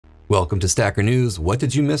Welcome to STACKr News. What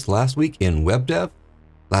did you miss last week in web dev?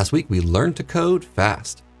 Last week, we learned to code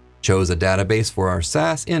fast, chose a database for our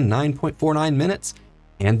SaaS in 9.49 minutes,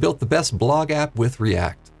 and built the best blog app with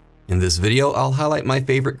React. In this video, I'll highlight my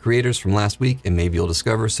favorite creators from last week, and maybe you'll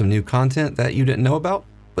discover some new content that you didn't know about.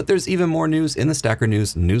 But there's even more news in the STACKr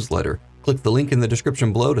News newsletter. Click the link in the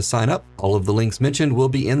description below to sign up. All of the links mentioned will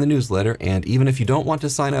be in the newsletter, and even if you don't want to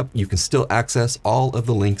sign up, you can still access all of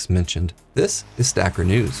the links mentioned. This is STACKr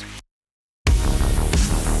News.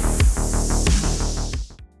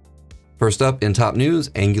 First up in top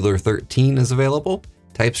news, Angular 13 is available,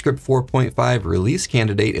 TypeScript 4.5 release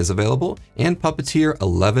candidate is available, and Puppeteer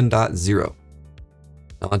 11.0.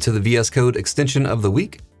 On to the VS Code extension of the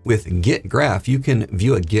week. With Git Graph, you can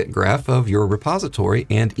view a Git graph of your repository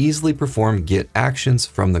and easily perform Git actions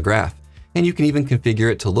from the graph. And you can even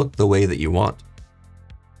configure it to look the way that you want.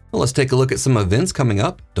 Well, let's take a look at some events coming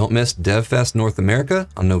up. Don't miss DevFest North America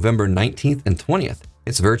on November 19th and 20th.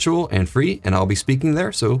 It's virtual and free, and I'll be speaking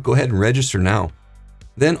there, so go ahead and register now.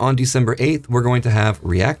 Then on December 8th, we're going to have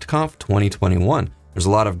React Conf 2021. There's a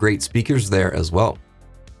lot of great speakers there as well.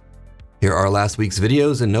 Here are last week's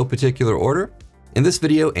videos in no particular order. In this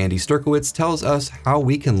video, Andy Sterkowitz tells us how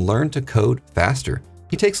we can learn to code faster.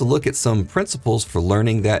 He takes a look at some principles for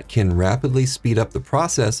learning that can rapidly speed up the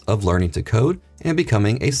process of learning to code and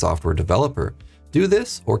becoming a software developer. Do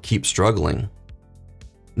this or keep struggling.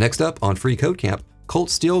 Next up on Free Code Camp, Colt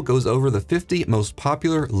Steele goes over the 50 most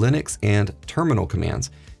popular Linux and terminal commands.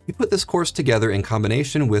 He put this course together in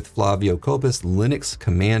combination with Flavio Copa's Linux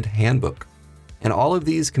Command Handbook. And all of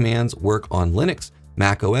these commands work on Linux,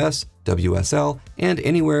 Mac OS, WSL, and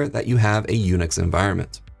anywhere that you have a Unix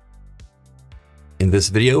environment. In this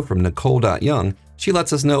video from Nicole.Young, she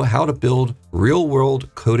lets us know how to build real-world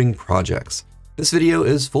coding projects. This video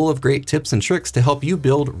is full of great tips and tricks to help you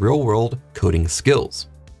build real-world coding skills.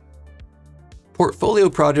 Portfolio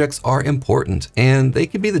projects are important, and they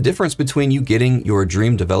can be the difference between you getting your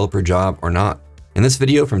dream developer job or not. In this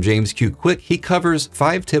video from James Q. Quick, he covers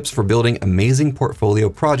 5 tips for building amazing portfolio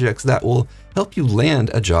projects that will help you land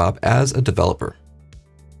a job as a developer.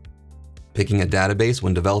 Picking a database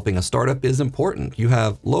when developing a startup is important. You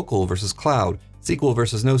have local versus cloud, SQL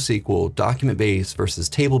versus NoSQL, document-based versus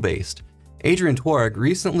table-based. Adrian Tuareg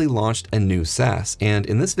recently launched a new SaaS, and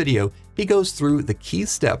in this video, he goes through the key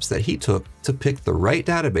steps that he took to pick the right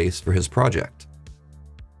database for his project.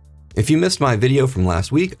 If you missed my video from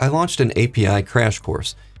last week, I launched an API crash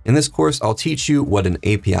course. In this course, I'll teach you what an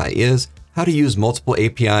API is, how to use multiple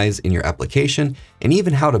APIs in your application, and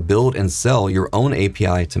even how to build and sell your own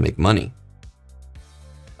API to make money.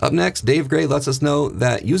 Up next, Dave Gray lets us know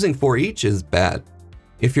that using forEach is bad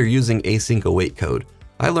if you're using async await code.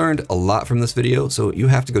 I learned a lot from this video, so you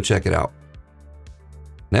have to go check it out.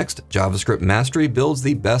 Next, JavaScript Mastery builds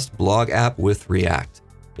the best blog app with React.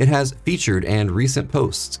 It has featured and recent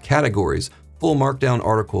posts, categories, full markdown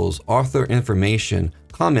articles, author information,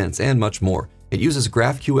 comments, and much more. It uses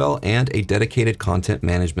GraphQL and a dedicated content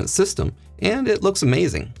management system, and it looks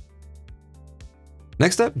amazing.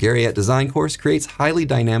 Next up, Gary at Design Course creates highly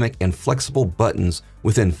dynamic and flexible buttons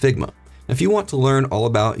within Figma. If you want to learn all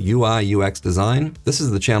about UI UX design, this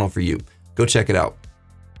is the channel for you. Go check it out.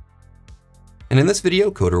 And in this video,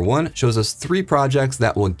 Coder1 shows us 3 projects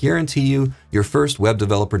that will guarantee you your first web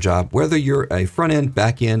developer job, whether you're a front-end,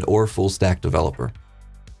 back-end, or full-stack developer.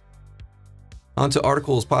 On to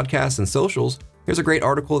articles, podcasts, and socials. Here's a great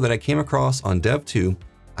article that I came across on Dev2.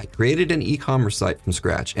 I created an e-commerce site from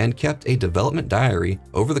scratch and kept a development diary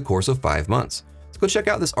over the course of 5 months. So go check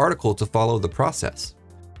out this article to follow the process.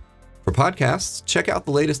 For podcasts, check out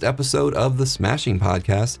the latest episode of the Smashing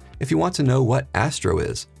Podcast if you want to know what Astro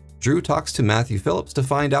is. Drew talks to Matthew Phillips to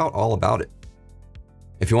find out all about it.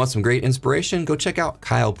 If you want some great inspiration, go check out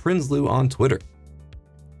Kyle Prinsloo on Twitter.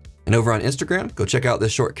 And over on Instagram, go check out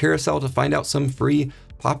this short carousel to find out some free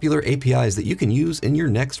popular APIs that you can use in your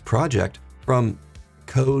next project from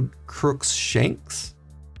Code Crooks Shanks.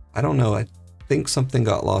 I don't know, I think something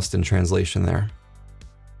got lost in translation there.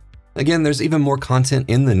 Again, there's even more content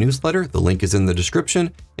in the newsletter. The link is in the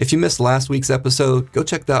description. If you missed last week's episode, go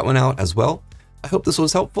check that one out as well. I hope this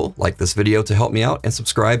was helpful. Like this video to help me out and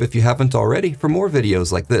subscribe if you haven't already for more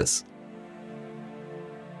videos like this.